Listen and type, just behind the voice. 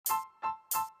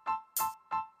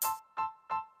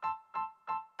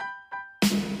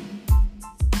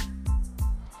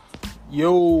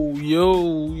Yo,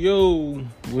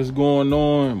 what's going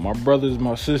on? My brothers,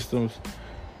 my sisters,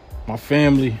 my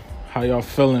family, how y'all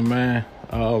feeling, man?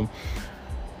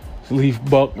 It's Leaf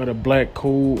Buck of the Black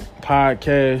Code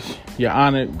Podcast, your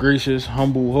honored, gracious,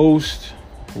 humble host.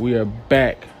 We are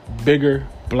back, bigger,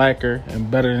 blacker, and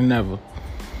better than ever.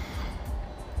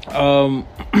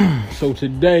 So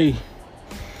today,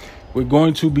 we're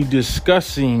going to be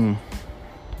discussing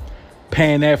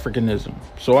Pan-Africanism.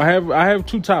 So I have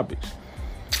two topics.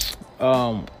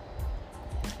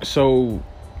 So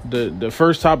the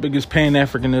first topic is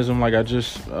Pan-Africanism, like I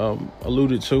just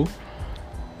alluded to.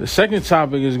 The second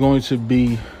topic is going to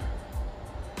be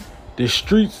the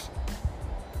streets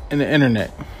and the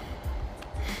internet.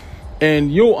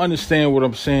 And you'll understand what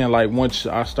I'm saying, like, once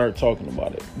I start talking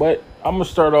about it. But I'm going to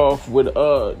start off with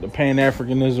the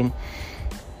Pan-Africanism.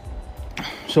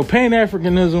 So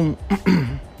Pan-Africanism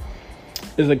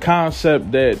is a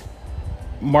concept that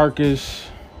Marcus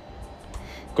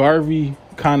Garvey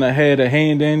kind of had a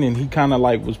hand in, and he kind of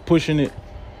like was pushing it.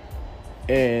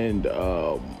 And,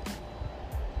 I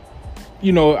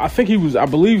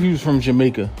believe he was from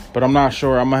Jamaica, but I'm not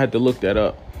sure. I'm going to have to look that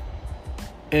up.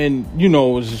 And,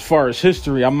 as far as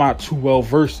history, I'm not too well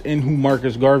versed in who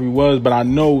Marcus Garvey was, but I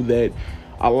know that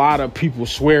a lot of people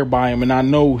swear by him, and I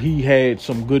know he had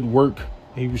some good work.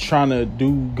 He was trying to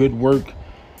do good work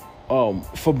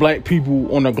for black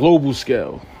people on a global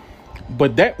scale.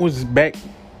 But that was back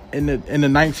in the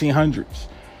 1900s.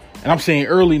 And I'm saying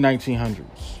early 1900s.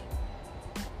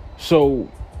 So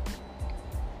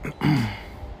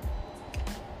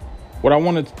what I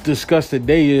want to discuss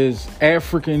today is I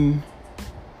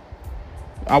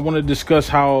want to discuss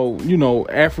how,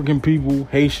 African people,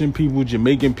 Haitian people,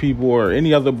 Jamaican people, or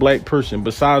any other black person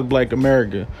besides black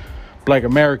Americans,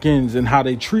 and how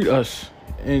they treat us.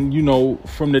 And,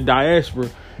 from the diaspora,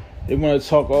 they want to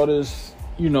talk all this,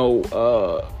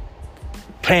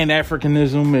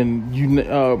 Pan-Africanism and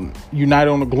unite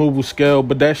on a global scale.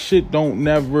 But that shit don't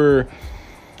never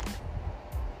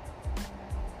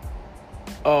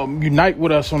unite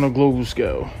with us on a global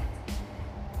scale.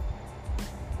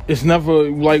 It's never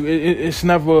it's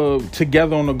never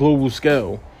together on a global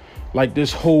scale. Like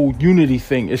this whole unity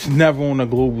thing, it's never on a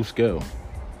global scale.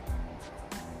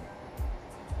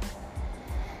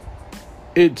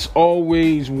 It's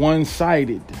always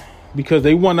one-sided because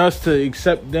they want us to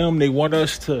accept them. They want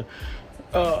us to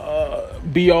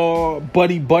be all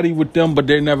buddy with them, but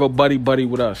they're never buddy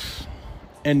with us.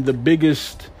 And the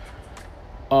biggest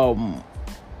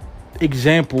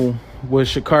example was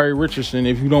Sha'Carri Richardson.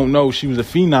 If you don't know, she was a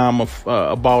phenom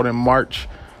about in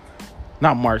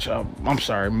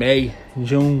May,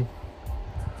 June.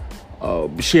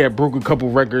 She had broke a couple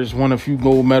records, won a few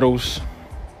gold medals,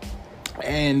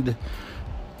 and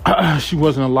she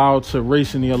wasn't allowed to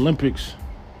race in the Olympics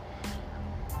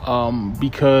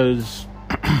because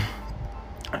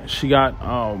she got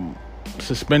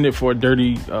suspended for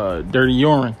dirty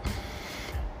urine.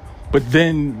 But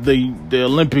then the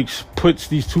Olympics puts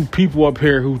these two people up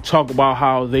here who talk about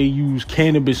how they use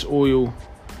cannabis oil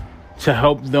to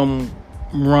help them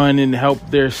run and help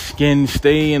their skin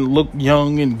stay and look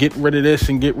young and get rid of this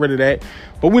and get rid of that.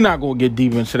 But we're not going to get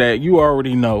deep into that. You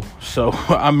already know. So,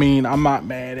 I'm not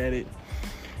mad at it.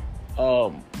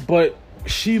 But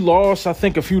she lost, I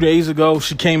think, a few days ago.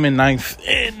 She came in ninth.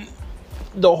 And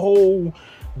the whole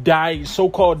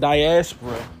so-called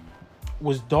diaspora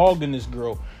was dogging this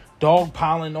girl.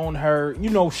 Dogpiling on her.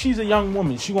 She's a young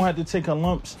woman. She going to have to take her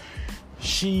lumps.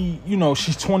 She's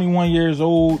 21 years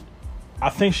old. I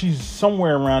think she's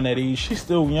somewhere around that age. She's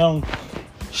still young.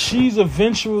 She's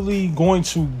eventually going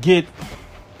to get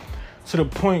to the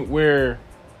point where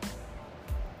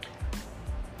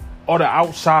all the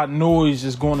outside noise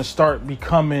is going to start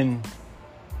becoming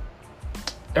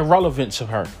irrelevant to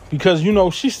her. Because,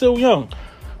 she's still young.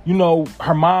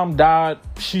 Her mom died.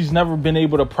 She's never been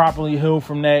able to properly heal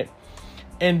from that.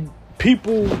 And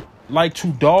people like to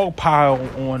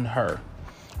dogpile on her.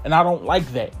 And I don't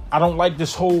like that. I don't like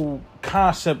this whole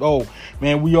concept. Oh,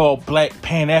 man, we all black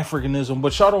Pan-Africanism,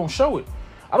 but y'all don't show it.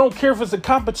 I don't care if it's a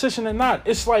competition or not.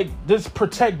 It's like this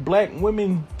protect black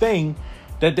women thing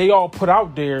that they all put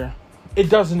out there. It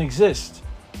doesn't exist.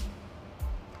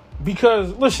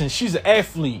 Because, listen, she's an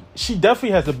athlete. She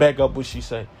definitely has to back up what she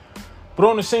say. But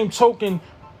on the same token,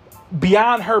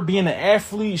 beyond her being an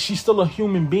athlete, she's still a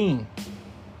human being.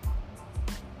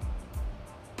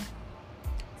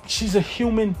 She's a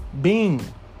human being.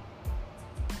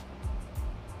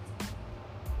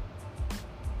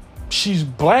 She's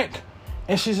black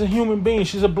and she's a human being.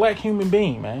 She's a black human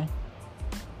being, man.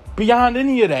 Beyond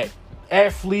any of that,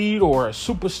 athlete or a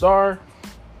superstar,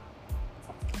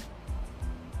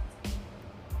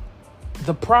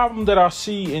 the problem that I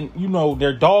see, and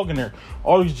they're dogging her,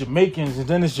 all these Jamaicans, and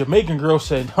then this Jamaican girl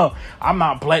said, I'm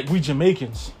not black, we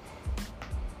Jamaicans.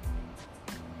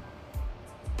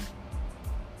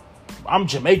 I'm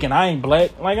Jamaican, I ain't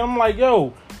black. Like, I'm like,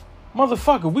 yo,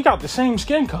 motherfucker, we got the same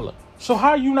skin color. So how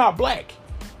are you not black?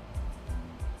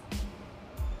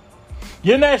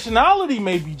 Your nationality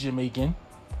may be Jamaican.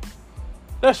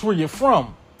 That's where you're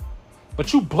from.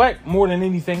 But you black more than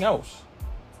anything else.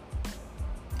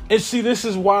 And see, this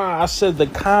is why I said the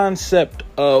concept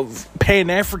of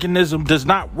Pan-Africanism does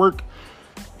not work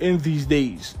in these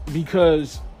days.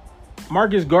 Because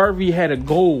Marcus Garvey had a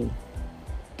goal.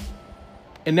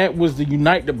 And that was to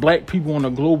unite the black people on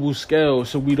a global scale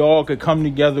so we all could come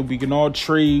together. We can all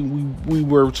trade. We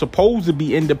were supposed to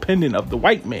be independent of the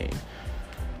white man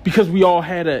because we all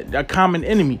had a common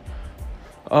enemy.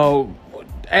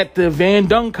 At the Van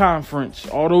Dunk conference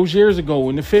all those years ago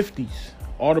in the 50s,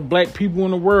 all the black people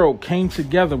in the world came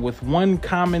together with one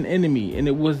common enemy, and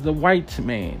it was the white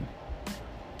man.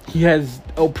 He has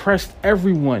oppressed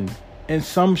everyone in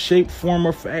some shape, form,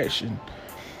 or fashion.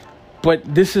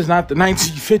 But this is not the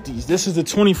 1950s. This is the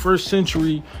 21st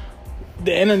century,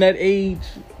 the internet age,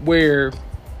 where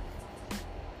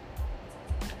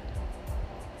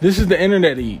this is the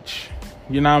internet age.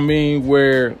 You know what I mean?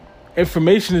 Where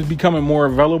information is becoming more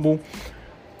available.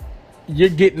 You're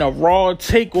getting a raw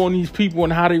take on these people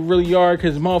and how they really are,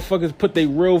 because motherfuckers put their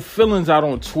real feelings out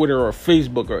on Twitter or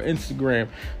Facebook or Instagram,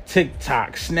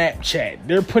 TikTok, Snapchat.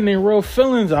 They're putting their real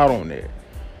feelings out on there.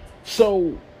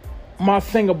 So my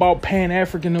thing about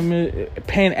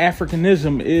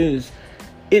Pan-Africanism is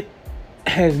it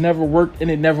has never worked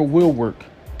and it never will work,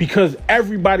 because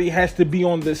everybody has to be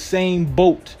on the same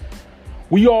boat.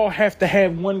 We all have to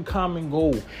have one common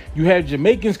goal. You have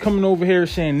Jamaicans coming over here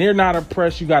saying they're not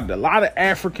oppressed. You got a lot of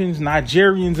Africans,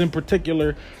 Nigerians in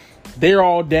particular. They're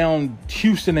all down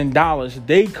Houston and Dallas.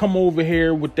 They come over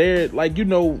here with their,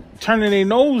 turning their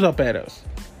nose up at us.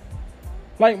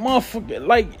 Like,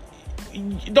 motherfucker,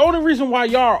 the only reason why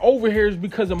y'all are over here is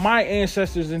because of my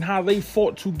ancestors and how they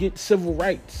fought to get civil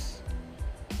rights.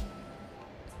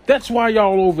 That's why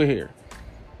y'all over here.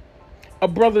 A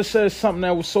brother said something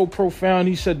that was so profound.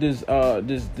 He said this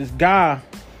guy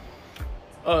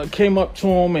came up to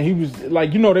him and he was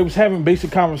like, they was having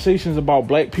basic conversations about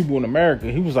black people in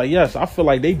America. He was like, yes, I feel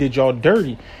like they did y'all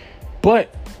dirty,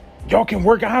 but y'all can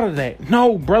work out of that.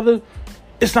 No, brother,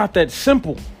 it's not that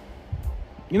simple.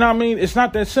 You know what I mean? It's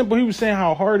not that simple. He was saying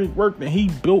how hard it worked, and he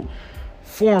built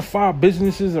 4 and 5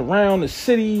 businesses around the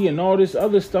city and all this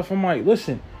other stuff. I'm like,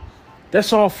 listen,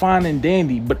 that's all fine and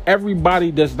dandy, but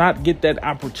everybody does not get that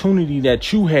opportunity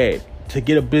that you had to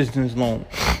get a business loan,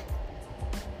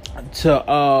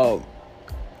 to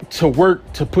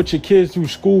work, to put your kids through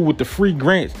school with the free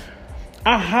grants.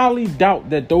 I highly doubt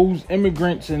that those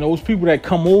immigrants and those people that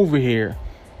come over here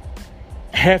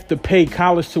have to pay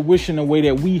college tuition the way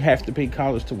that we have to pay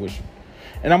college tuition.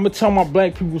 And I'm going to tell my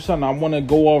black people something. I want to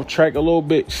go off track a little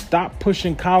bit. Stop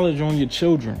pushing college on your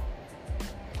children.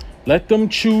 Let them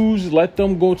choose. Let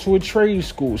them go to a trade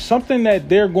school. Something that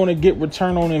they're going to get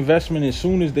return on investment as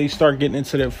soon as they start getting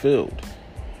into their field.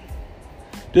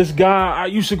 This guy, I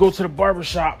used to go to the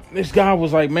barbershop. This guy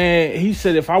was like, man, he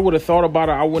said, if I would have thought about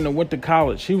it, I wouldn't have went to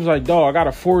college. He was like, dog, I got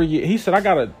a 4-year. He said,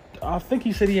 I think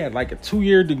he said he had like a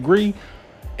 2-year degree.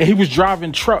 And he was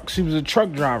driving trucks. He was a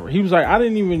truck driver. He was like, I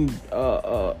didn't even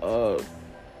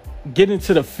get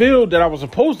into the field that I was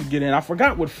supposed to get in. I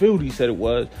forgot what field he said it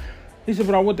was. He said,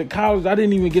 but I went to college. I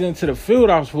didn't even get into the field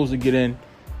I was supposed to get in.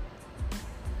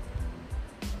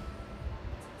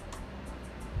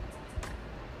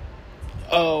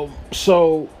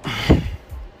 So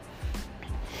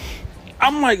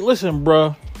I'm like, listen,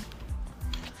 bro.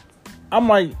 I'm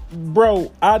like,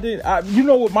 bro, you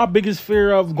know what my biggest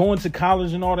fear of going to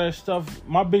college and all that stuff?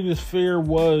 My biggest fear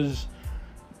was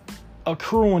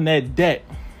accruing that debt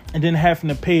and then having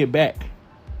to pay it back.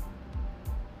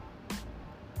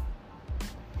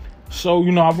 So,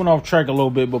 I went off track a little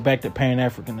bit, but back to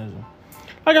Pan-Africanism.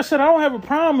 Like I said, I don't have a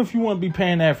problem if you want to be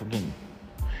Pan-African.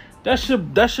 That's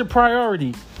your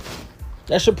priority.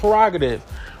 That's your prerogative.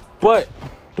 But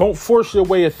don't force your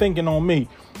way of thinking on me.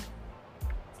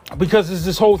 Because it's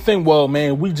this whole thing, well,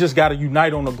 man, we just got to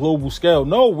unite on a global scale.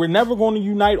 No, we're never going to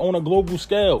unite on a global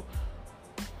scale.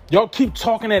 Y'all keep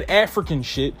talking that African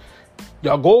shit.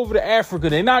 Y'all go over to Africa.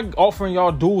 They're not offering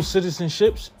y'all dual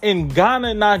citizenships. In Ghana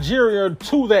and Nigeria are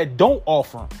 2 that don't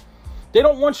offer them. They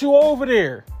don't want you over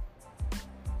there.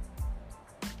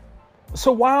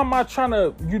 So why am I trying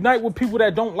to unite with people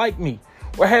that don't like me?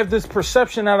 Or have this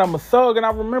perception that I'm a thug? And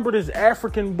I remember this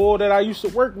African boy that I used to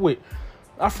work with.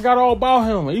 I forgot all about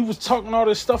him. He was talking all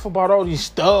this stuff about all these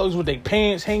thugs with their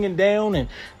pants hanging down and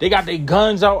they got their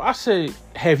guns out. I said,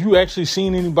 have you actually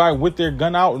seen anybody with their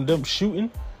gun out and them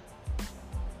shooting?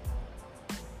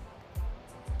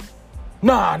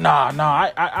 Nah.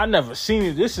 I never seen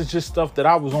it. This is just stuff that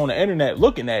I was on the internet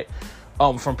looking at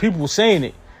from people saying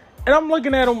it. And I'm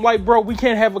looking at them like, bro, we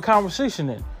can't have a conversation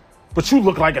then. But you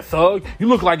look like a thug. You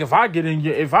look like if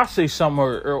I say something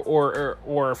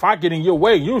or if I get in your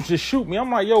way, you'll just shoot me.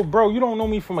 I'm like, yo, bro, you don't know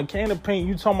me from a can of paint.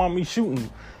 You talking about me shooting you.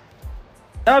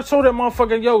 And I told that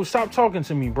motherfucker, yo, stop talking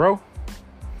to me, bro.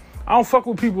 I don't fuck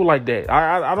with people like that.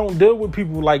 I don't deal with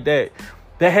people like that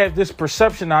have this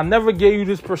perception. I never gave you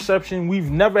this perception.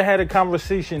 We've never had a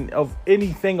conversation of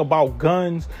anything about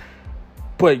guns.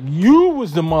 But you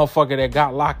was the motherfucker that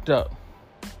got locked up.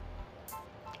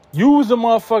 You was the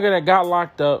motherfucker that got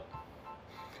locked up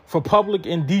for public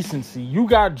indecency. You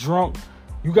got drunk.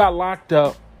 You got locked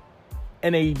up.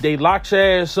 And they locked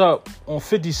your ass up on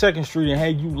 52nd Street and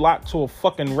had you locked to a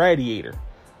fucking radiator.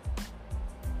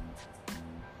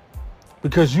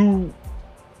 Because you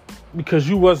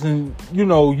wasn't,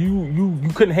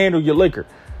 you couldn't handle your liquor.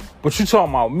 But you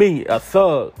talking about me, a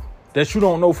thug that you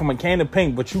don't know from a can of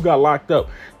paint, but you got locked up.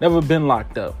 Never been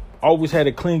locked up. Always had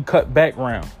a clean cut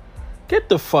background. Get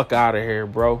the fuck out of here,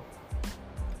 bro.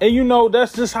 And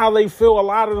that's just how they feel. A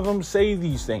lot of them say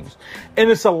these things. And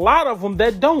it's a lot of them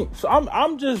that don't. So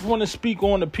I'm just want to speak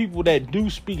on the people that do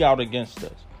speak out against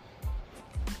us.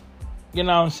 You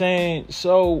know what I'm saying?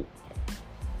 So,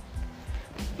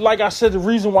 like I said, the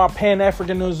reason why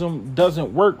Pan-Africanism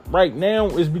doesn't work right now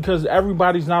is because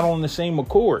everybody's not on the same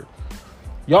accord.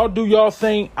 Y'all do y'all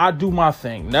thing, I do my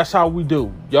thing. That's how we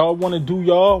do. Y'all want to do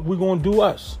y'all, we're going to do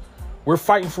us. We're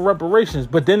fighting for reparations,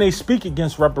 but then they speak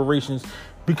against reparations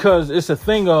because it's a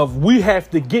thing of we have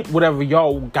to get whatever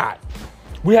y'all got.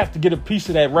 We have to get a piece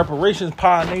of that reparations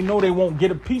pie, and they know they won't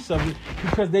get a piece of it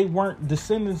because they weren't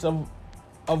descendants of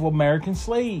American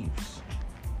slaves.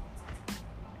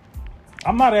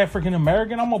 I'm not African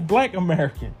American. I'm a black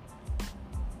American.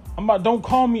 Don't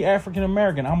call me African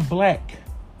American. I'm black.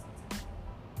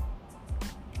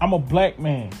 I'm a black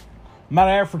man. I'm not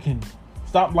African.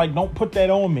 Stop, don't put that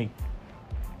on me.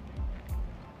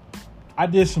 I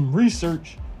did some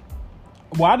research.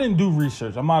 Well, I didn't do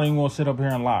research. I'm not even going to sit up here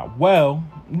and lie. Well,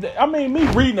 I mean, me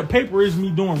reading the paper is me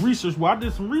doing research. Well, I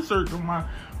did some research on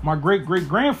my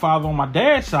great-great-grandfather on my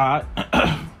dad's side.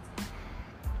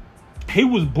 He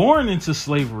was born into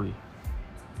slavery.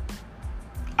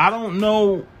 I don't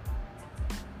know,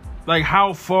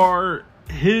 how far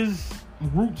his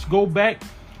roots go back,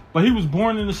 but he was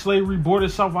born into slavery, bought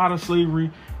himself out of slavery,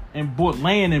 and bought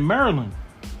land in Maryland.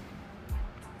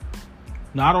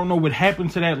 Now, I don't know what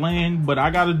happened to that land, but I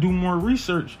got to do more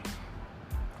research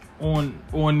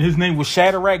on his name was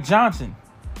Shadrach Johnson.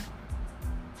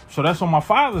 So that's on my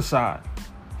father's side.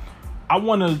 I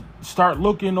want to start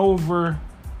looking over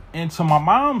into my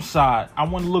mom's side. I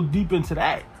want to look deep into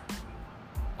that.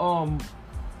 But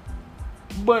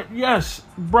yes,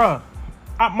 bruh,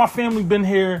 my family been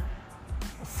here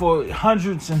for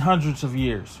hundreds and hundreds of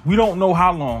years. We don't know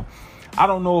how long. I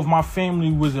don't know if my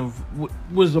family was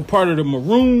a part of the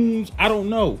Maroons. I don't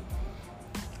know.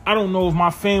 I don't know if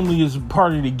my family is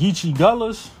part of the Geechee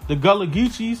Gullas, the Gullah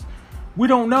Geechees. We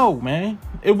don't know, man.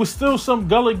 It was still some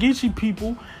Gullah Geechee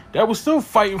people that was still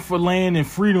fighting for land and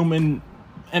freedom, and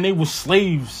they were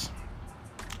slaves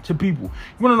to people.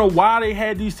 You want to know why they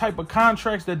had these type of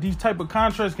contracts, that these type of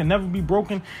contracts can never be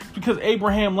broken? Because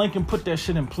Abraham Lincoln put that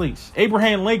shit in place.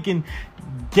 Abraham Lincoln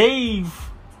gave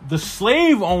the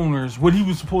slave owners what he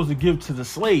was supposed to give to the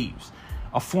slaves,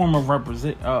 a form of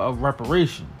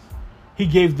reparations. He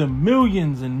gave them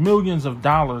millions and millions of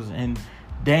dollars in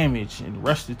damage and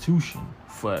restitution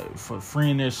for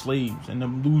freeing their slaves and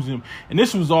them losing. And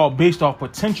this was all based off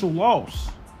potential loss.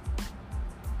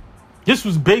 This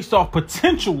was based off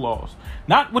potential loss.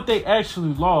 Not what they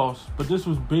actually lost, but this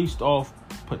was based off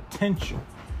potential.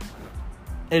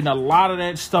 And a lot of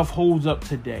that stuff holds up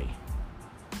today.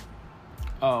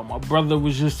 My brother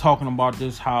was just talking about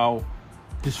this, how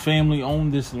his family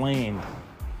owned this land.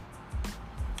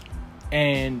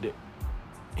 And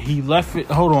he left it.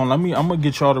 Hold on, I'm going to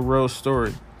get y'all the real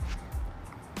story.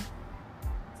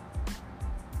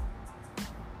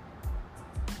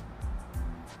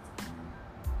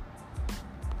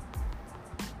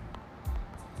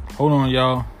 Hold on,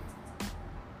 y'all.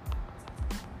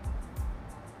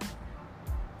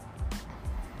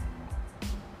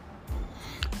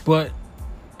 But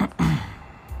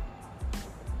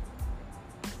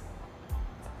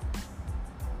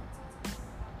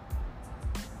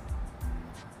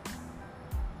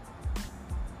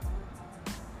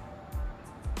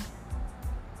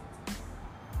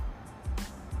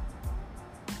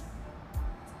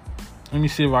Let me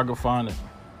see if I can find it.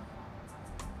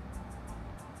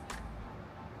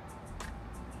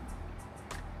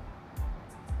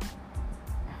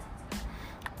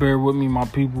 Bear with me, my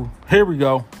people. Here we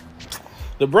go.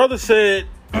 The brother said,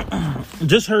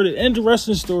 just heard an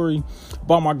interesting story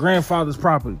about my grandfather's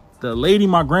property. The lady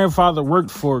my grandfather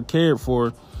cared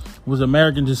for, was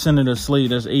American descendant of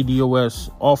slave, that's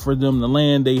ADOS, offered them the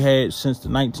land they had since the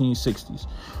 1960s.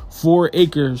 4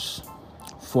 acres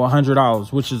for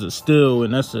 $100, which is a steal,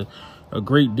 and that's a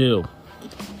great deal.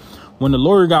 When the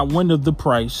lawyer got wind of the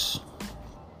price,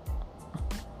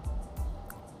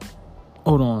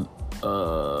 hold on.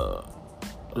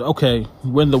 Okay,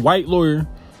 when the white lawyer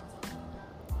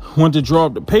went to draw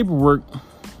up the paperwork,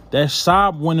 that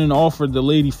Saab went and offered the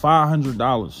lady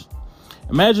 $500.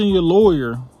 Imagine your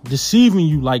lawyer deceiving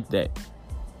you like that.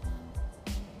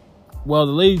 Well,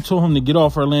 the lady told him to get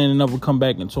off her land and never come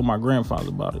back and told my grandfather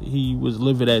about it. He was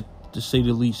livid at, to say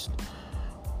the least.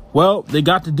 Well, they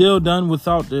got the deal done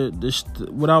without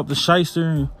the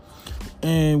shyster,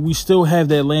 and we still have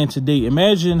that land today.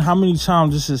 Imagine how many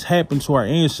times this has happened to our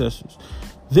ancestors.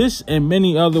 This and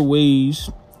many other ways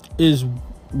is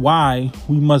why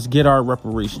we must get our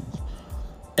reparations.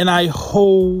 And I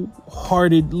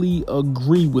wholeheartedly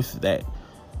agree with that.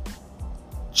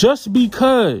 Just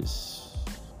because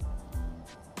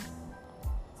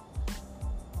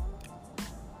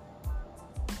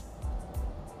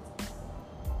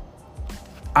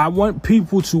I want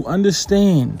people to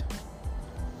understand,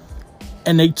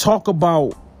 and they talk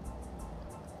about,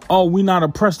 oh, we're not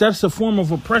oppressed. That's a form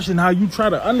of oppression, how you try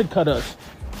to undercut us.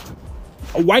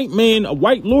 A white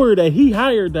lawyer that he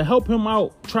hired to help him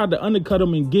out, tried to undercut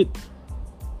him and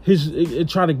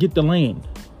try to get the land.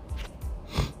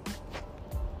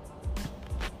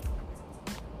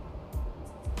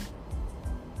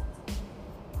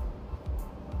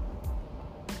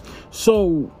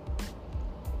 So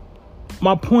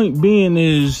my point being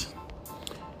is,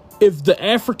 if the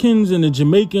Africans and the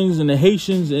Jamaicans and the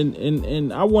Haitians,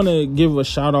 and I want to give a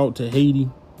shout out to Haiti.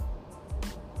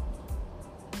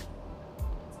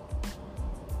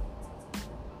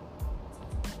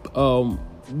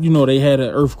 They had an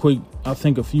earthquake, I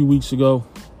think, a few weeks ago.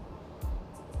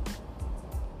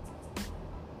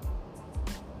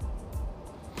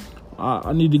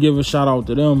 I need to give a shout out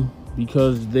to them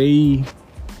because they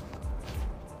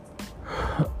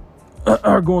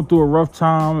are going through a rough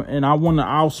time, and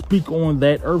I'll speak on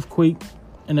that earthquake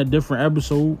in a different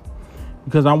episode,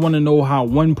 because I want to know how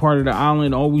one part of the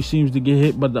island always seems to get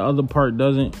hit but the other part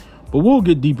doesn't. But we'll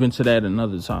get deep into that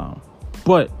another time.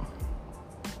 But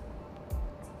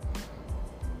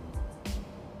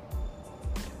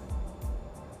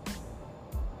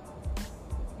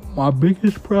my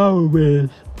biggest problem is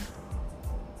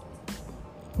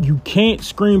you can't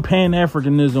scream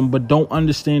Pan-Africanism but don't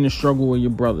understand the struggle of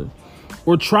your brother,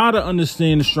 or try to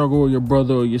understand the struggle of your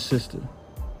brother or your sister.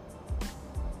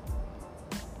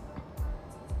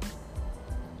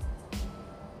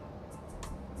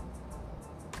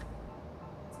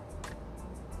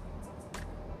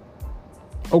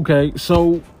 Okay,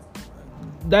 so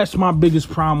that's my biggest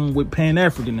problem with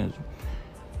Pan-Africanism.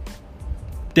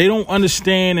 They don't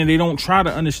understand, and they don't try to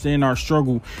understand our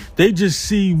struggle. They just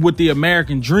see what the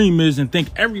American dream is and think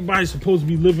everybody's supposed to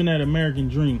be living that American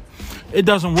dream. It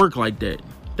doesn't work like that.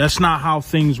 That's not how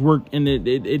things work, and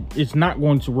it's not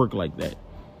going to work like that.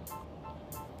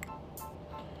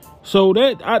 So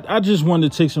that I just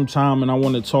wanted to take some time, and I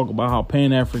want to talk about how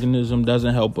Pan-Africanism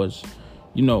doesn't help us.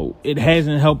 It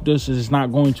hasn't helped us, and it's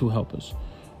not going to help us.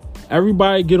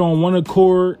 Everybody get on one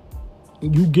accord.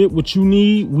 You get what you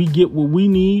need, we get what we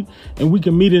need, and we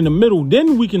can meet in the middle.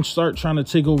 Then we can start trying to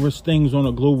take over things on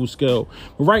a global scale.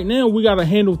 But right now, we got to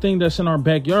handle things that's in our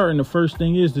backyard. And the first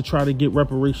thing is to try to get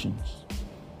reparations.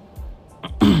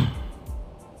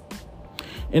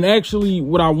 And actually,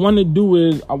 what I want to do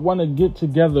is I want to get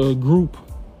together a group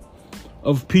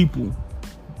of people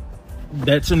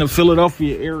that's in the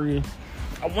Philadelphia area.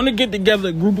 I want to get together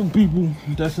a group of people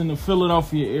that's in the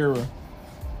Philadelphia area.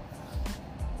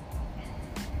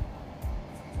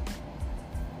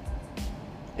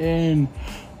 And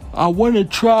I want to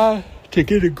try to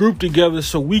get a group together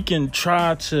so we can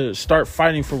try to start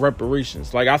fighting for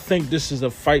reparations. Like, I think this is a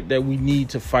fight that we need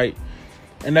to fight.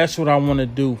 And that's what I want to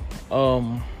do.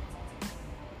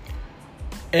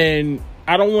 And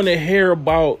I don't want to hear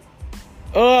about,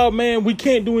 oh, man, we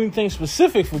can't do anything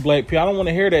specific for black people. I don't want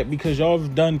to hear that, because y'all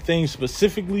have done things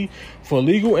specifically for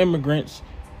illegal immigrants.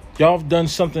 Y'all have done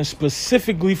something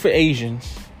specifically for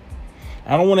Asians.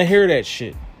 I don't want to hear that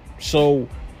shit. So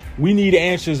we need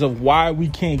answers of why we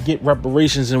can't get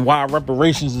reparations and why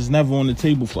reparations is never on the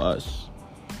table for us.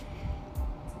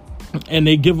 and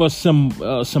they give us some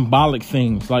symbolic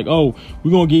things like, oh,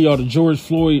 we're gonna give y'all the George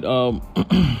Floyd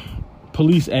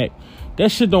Police Act. That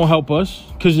shit don't help us,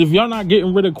 because if y'all not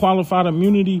getting rid of qualified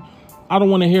immunity, I don't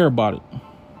want to hear about it.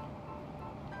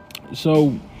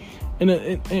 So, and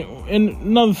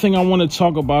another thing I want to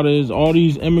talk about is all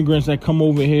these immigrants that come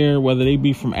over here, whether they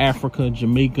be from Africa,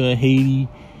 Jamaica, Haiti,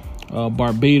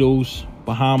 Barbados,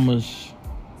 Bahamas,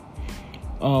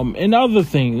 and other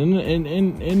things,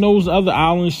 and those other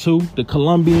islands too, the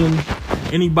Colombian,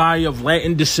 anybody of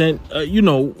Latin descent,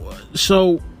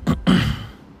 so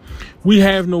we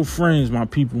have no friends, my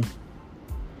people.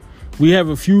 We have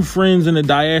a few friends in the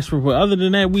diaspora, but other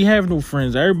than that, we have no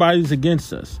friends. Everybody's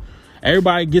against us.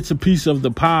 Everybody gets a piece of the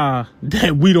pie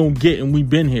that we don't get, and we've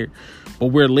been here, but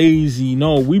we're lazy.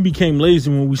 No, we became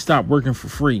lazy when we stopped working for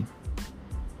free.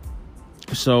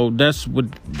 So that's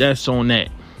on that.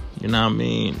 You know what I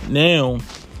mean? Now,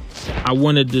 I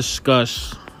want to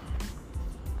discuss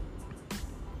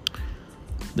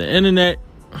the internet,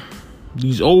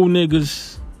 these old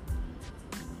niggas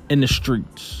in the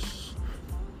streets.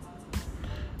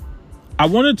 I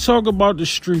want to talk about the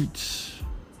streets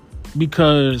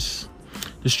because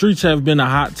the streets have been a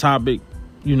hot topic,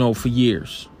 for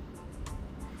years.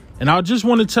 And I just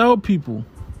want to tell people,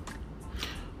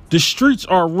 the streets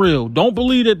are real. Don't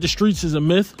believe that the streets is a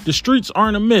myth. The streets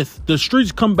aren't a myth. The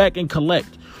streets come back and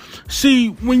collect. See,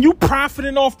 when you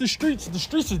profiting off the streets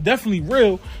is definitely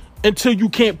real until you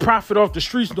can't profit off the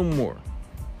streets no more.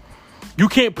 You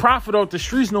can't profit off the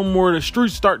streets no more. The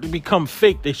streets start to become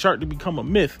fake. They start to become a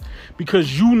myth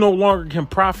because you no longer can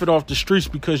profit off the streets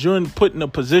because you're put in a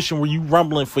position where you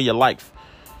rumbling for your life.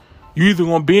 You either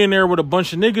gonna be in there with a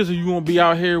bunch of niggas or you gonna be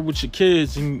out here with your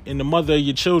kids and the mother of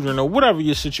your children or whatever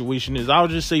your situation is. I'll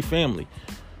just say family.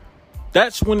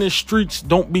 That's when the streets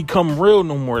don't become real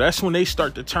no more. That's when they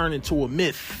start to turn into a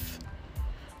myth.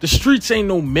 The streets ain't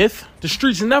no myth. The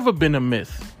streets never been a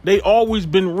myth. They always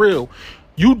been real.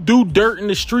 You do dirt in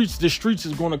the streets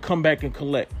is going to come back and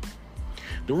collect.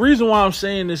 The reason why I'm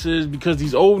saying this is because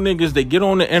these old niggas, they get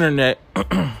on the internet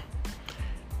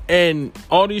and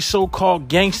all these so-called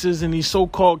gangsters and these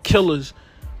so-called killers,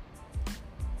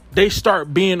 they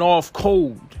start being off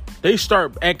cold. They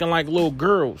start acting like little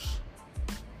girls.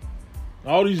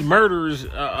 All these murderers,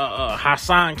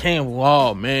 Hassan Campbell,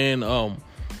 oh man,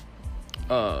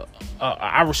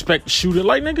 I respect the shooter.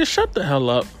 Like, nigga, shut the hell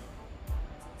up.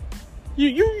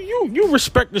 You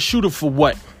respect the shooter for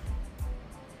what?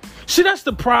 See, that's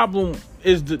the problem,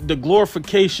 is the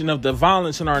glorification of the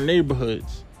violence in our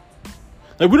neighborhoods.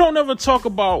 Like, we don't ever talk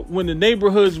about when the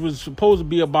neighborhoods was supposed to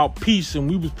be about peace and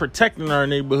we was protecting our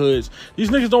neighborhoods.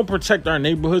 These niggas don't protect our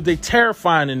neighborhoods. They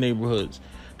terrifying the neighborhoods.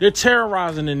 They're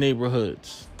terrorizing the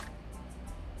neighborhoods.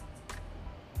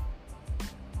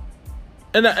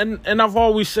 And I've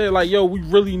always said, like, yo, we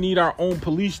really need our own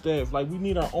police staff. Like, we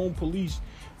need our own police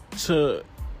to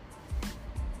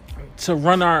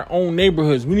run our own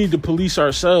neighborhoods. We need to police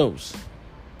ourselves.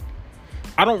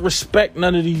 I don't respect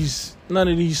none of these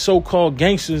so-called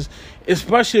gangsters,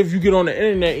 especially if you get on the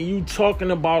internet and you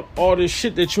talking about all this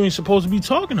shit that you ain't supposed to be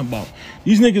talking about.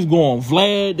 These niggas go on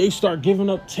Vlad, they start giving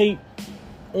up tape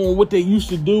on what they used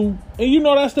to do, and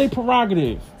that's their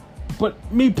prerogative.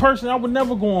 But me personally, I would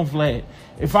never go on Vlad.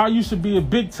 If I used to be a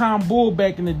big time bull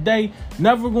back in the day,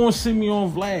 never gonna see me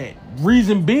on Vlad.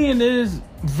 Reason being is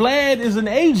Vlad is an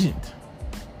agent.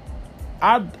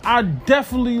 I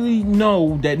definitely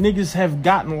know that niggas have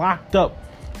gotten locked up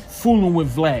fooling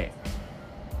with Vlad.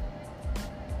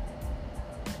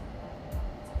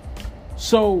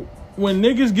 So when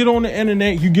niggas get on the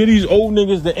internet, you get these old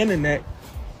niggas the internet,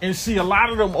 and see a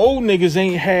lot of them old niggas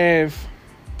ain't have.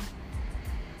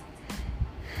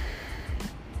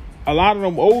 A lot of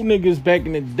them old niggas back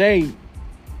in the day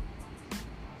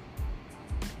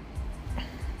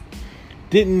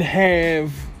didn't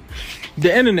have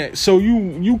the internet. So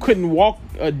you couldn't walk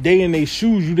a day in their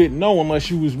shoes you didn't know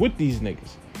unless you was with these niggas.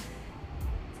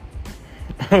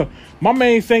 My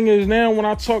main thing is now when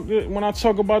I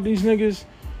talk about these niggas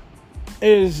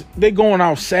is they going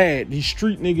outside. These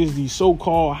street niggas, these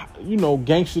so-called,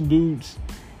 gangster dudes.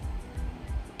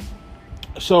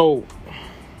 So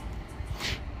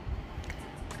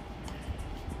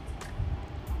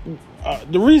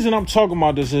the reason I'm talking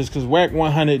about this is because Whack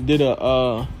 100 did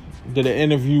an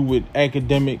interview with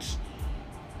academics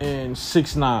and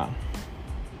 6ix9ine.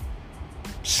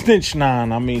 Snitch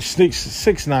 9, I mean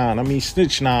 6ix9ine, I mean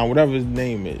Snitch 9, whatever his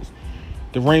name is.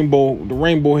 The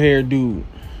rainbow hair dude.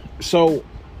 So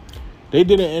they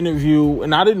did an interview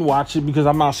and I didn't watch it because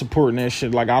I'm not supporting that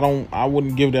shit. Like I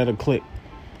wouldn't give that a click.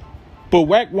 But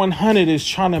Whack 100 is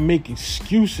trying to make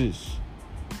excuses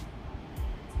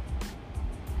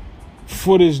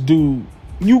for this dude.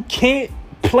 You can't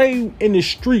play in the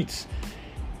streets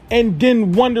and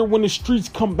then wonder when the streets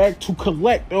come back to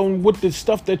collect on what the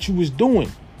stuff that you was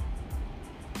doing.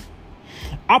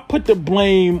 I put the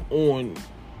blame on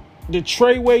the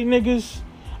Treyway niggas.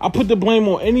 I put the blame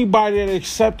on anybody that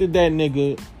accepted that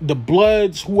nigga, the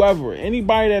Bloods, whoever,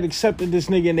 anybody that accepted this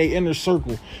nigga in their inner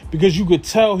circle, because you could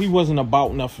tell he wasn't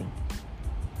about nothing.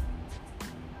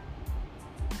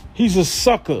 He's a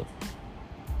sucker.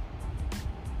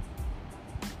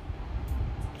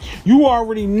 You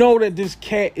already know that this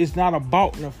cat is not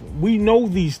about nothing. We know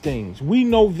these things. We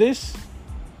know this.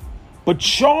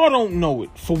 But y'all don't know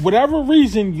it. For whatever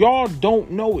reason, y'all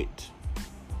don't know it.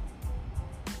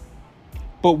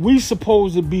 But we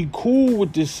supposed to be cool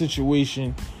with this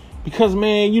situation because,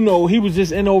 man, you know, he was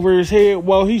just in over his head.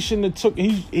 Well, he shouldn't have took.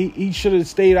 He should have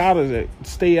stayed out of it.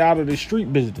 Stay out of the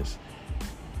street business.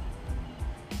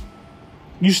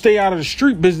 You stay out of the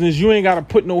street business, you ain't got to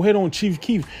put no hit on Chief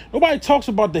Keef. Nobody talks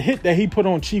about the hit that he put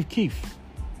on Chief Keef.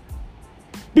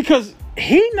 Because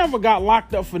he never got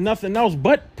locked up for nothing else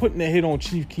but putting a hit on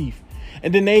Chief Keef.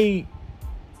 And then they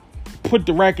put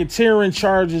the racketeering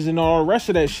charges and all the rest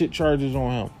of that shit charges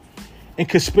on him. And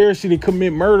conspiracy to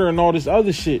commit murder and all this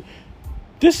other shit.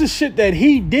 This is shit that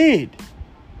he did.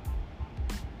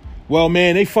 Well,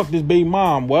 man, they fucked his baby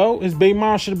mom. Well, his baby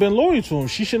mom should have been loyal to him.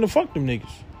 She shouldn't have fucked them niggas.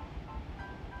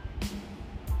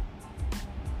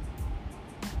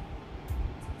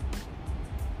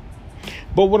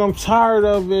 But what I'm tired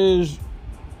of is,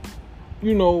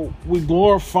 you know, we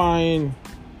glorifying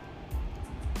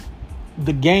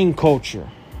the gang culture.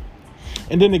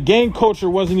 And then the gang culture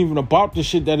wasn't even about the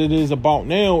shit that it is about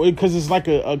now, because it's like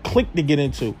a clique to get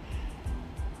into.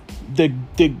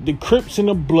 The Crips and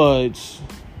the Bloods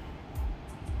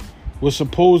were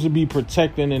supposed to be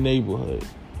protecting the neighborhood.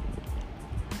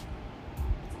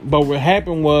 But what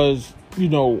happened was, you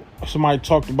know, somebody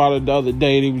talked about it the other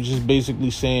day. They was just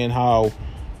basically saying how,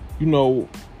 you know,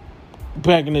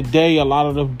 back in the day, a lot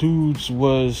of the dudes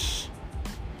was,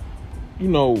 you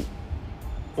know,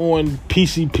 on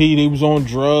PCP. They was on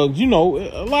drugs. You know,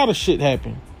 a lot of shit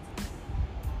happened.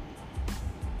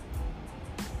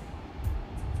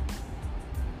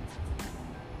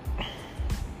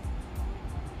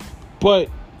 But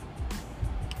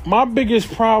my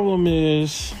biggest problem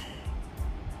is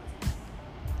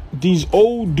these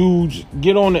old dudes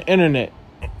get on the internet.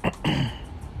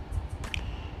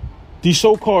 These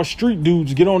so-called street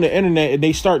dudes get on the internet and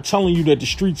they start telling you that the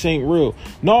streets ain't real.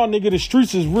 Nah, nigga, the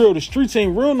streets is real. The streets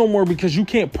ain't real no more because you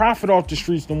can't profit off the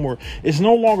streets no more. It's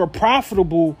no longer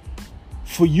profitable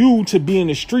for you to be in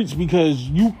the streets because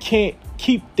you can't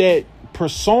keep that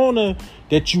persona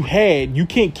that you had. You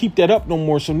can't keep that up no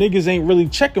more. So niggas ain't really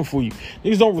checking for you.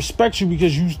 Niggas don't respect you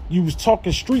because you was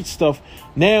talking street stuff.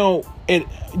 Now,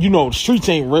 you know, the streets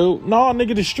ain't real. Nah,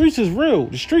 nigga, the streets is real.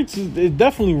 The streets is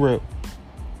definitely real.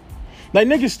 Like,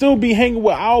 niggas still be hanging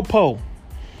with Alpo.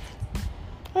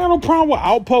 I got no problem with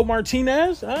Alpo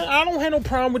Martinez. I don't have no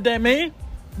problem with that, man.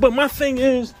 But my thing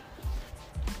is,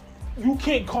 you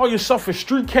can't call yourself a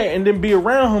street cat and then be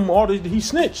around him all this. He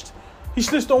snitched. He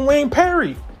snitched on Wayne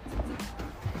Perry.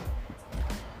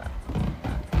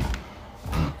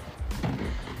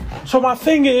 So my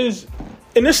thing is,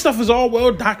 and this stuff is all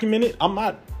well documented. I'm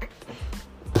not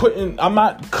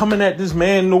coming at this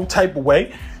man no type of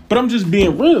way, but I'm just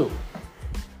being real.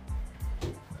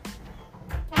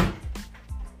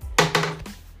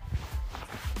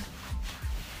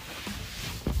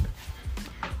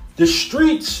 The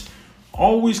streets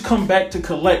always come back to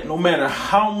collect no matter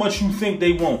how much you think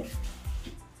they won't.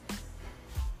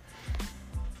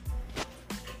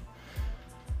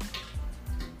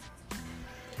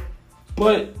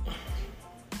 But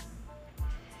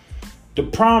the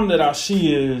problem that I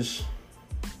see is,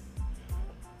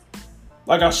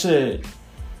 like I said,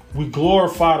 we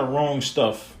glorify the wrong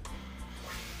stuff.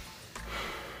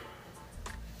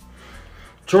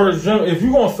 George Zimmerman, if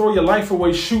you're gonna throw your life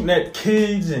away shooting at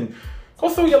kids, and go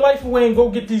throw your life away and go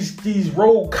get these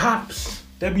rogue cops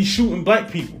that be shooting black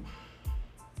people.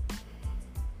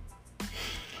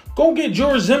 Go get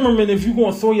George Zimmerman if you're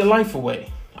gonna throw your life away.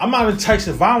 I'm not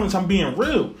enticing violence, I'm being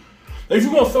real. If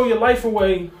you're gonna throw your life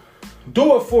away,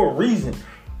 do it for a reason.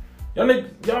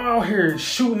 Y'all out here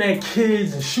shooting at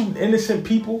kids and shooting innocent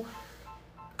people.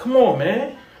 Come on,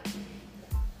 man.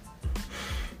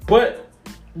 But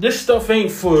this stuff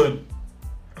is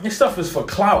for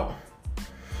clout.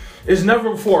 It's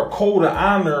never for a code of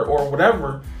honor or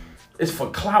whatever. It's for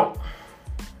clout.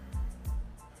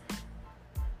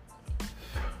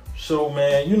 So,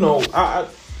 man, you know, I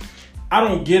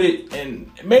don't get it, and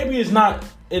maybe it's not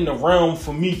in the realm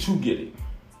for me to get it.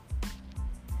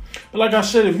 Like I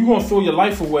said, if you're gonna throw your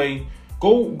life away,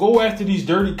 go after these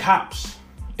dirty cops.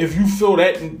 If you feel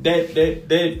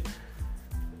that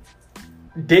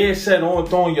dead set on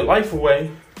throwing your life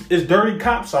away, it's dirty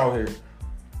cops out here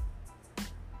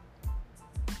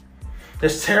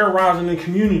that's terrorizing the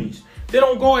communities. They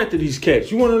don't go after these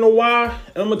cats. You want to know why?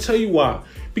 And I'm going to tell you why.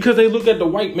 Because they look at the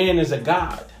white man as a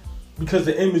god. Because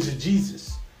the image of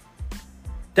Jesus.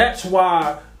 That's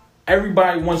why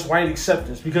everybody wants white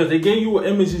acceptance. Because they gave you an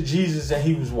image of Jesus and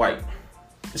he was white.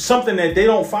 It's something that they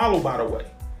don't follow, by the way.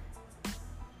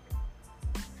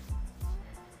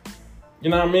 You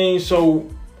know what I mean? So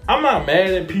I'm not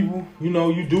mad at people. You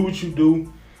know, you do what you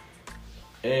do.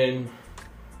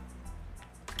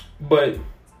 But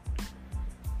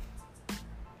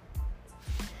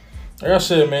like I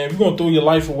said, man, if you're going to throw your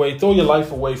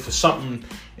life away for something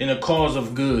in a cause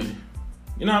of good.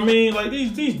 You know what I mean? Like,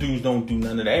 these dudes don't do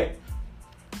none of that.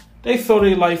 They throw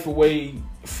their life away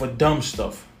for dumb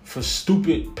stuff. For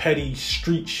stupid, petty,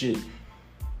 street shit.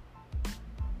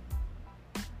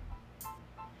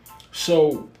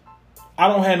 So, I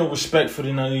don't have no respect for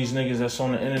none of these niggas that's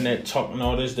on the internet talking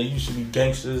all this. They used to be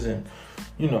gangsters and,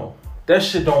 you know, that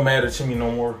shit don't matter to me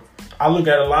no more. I look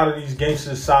at a lot of these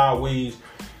gangsters sideways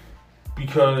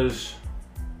because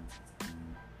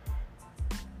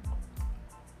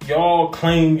y'all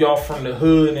claim y'all from the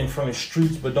hood and from the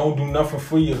streets, but don't do nothing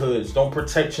for your hoods. Don't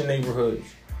protect your neighborhoods.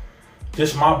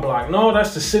 This my block. No,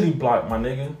 that's the city block, my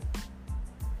nigga.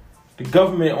 The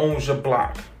government owns your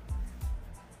block.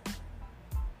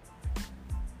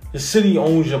 The city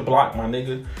owns your block, my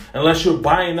nigga. Unless you're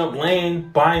buying up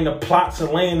land, buying the plots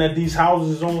of land that these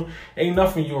houses on, ain't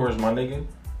nothing yours, my nigga.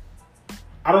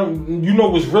 You know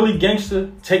what's really gangster?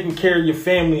 Taking care of your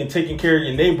family and taking care of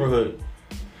your neighborhood.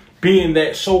 Being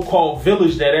that so-called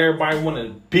village that everybody want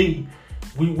to be.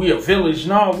 We a village.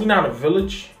 No, we not a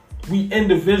village. We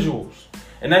individuals.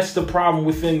 And that's the problem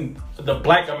within the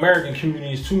Black American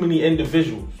community is too many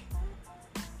individuals.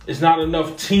 It's not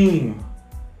enough team.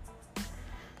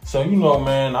 So, you know,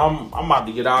 man, I'm about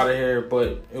to get out of here,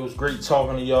 but it was great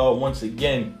talking to y'all once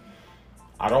again.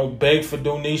 I don't beg for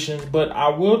donations, but I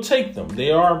will take them.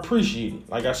 They are appreciated.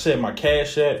 Like I said, my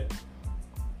Cash App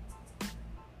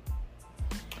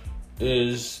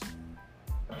is...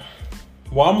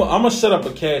 Well, I'm going to set up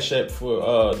a Cash App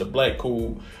for the Black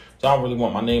Code. So I don't really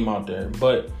want my name out there.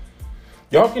 But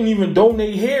y'all can even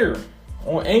donate here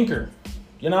on Anchor.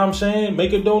 You know what I'm saying?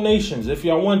 Make a donations if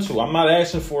y'all want to. I'm not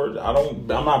asking for it. I'm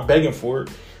not begging for it.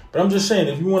 But I'm just saying,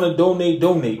 if you want to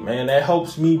donate, man. That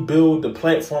helps me build the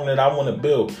platform that I want to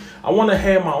build. I want to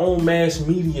have my own mass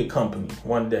media company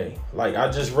one day. Like,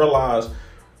 I just realized,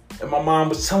 and my mom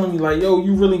was telling me, like, yo,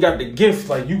 you really got the gift.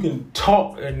 Like, you can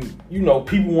talk and, you know,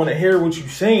 people want to hear what you're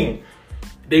saying.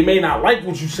 They may not like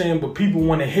what you're saying, but people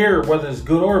want to hear it, whether it's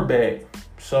good or bad.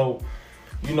 So...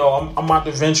 You know, I'm about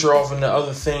to venture off into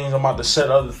other things. I'm about to set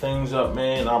other things up,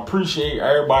 man. I appreciate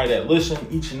everybody that listen,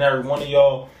 each and every one of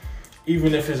y'all.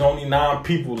 Even if it's only 9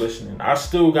 people listening. I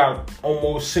still got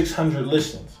almost 600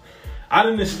 listens. I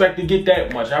didn't expect to get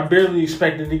that much. I barely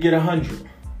expected to get 100.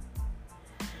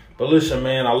 But listen,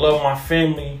 man, I love my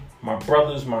family, my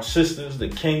brothers, my sisters, the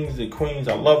kings, the queens.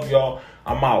 I love y'all.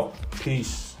 I'm out.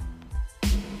 Peace.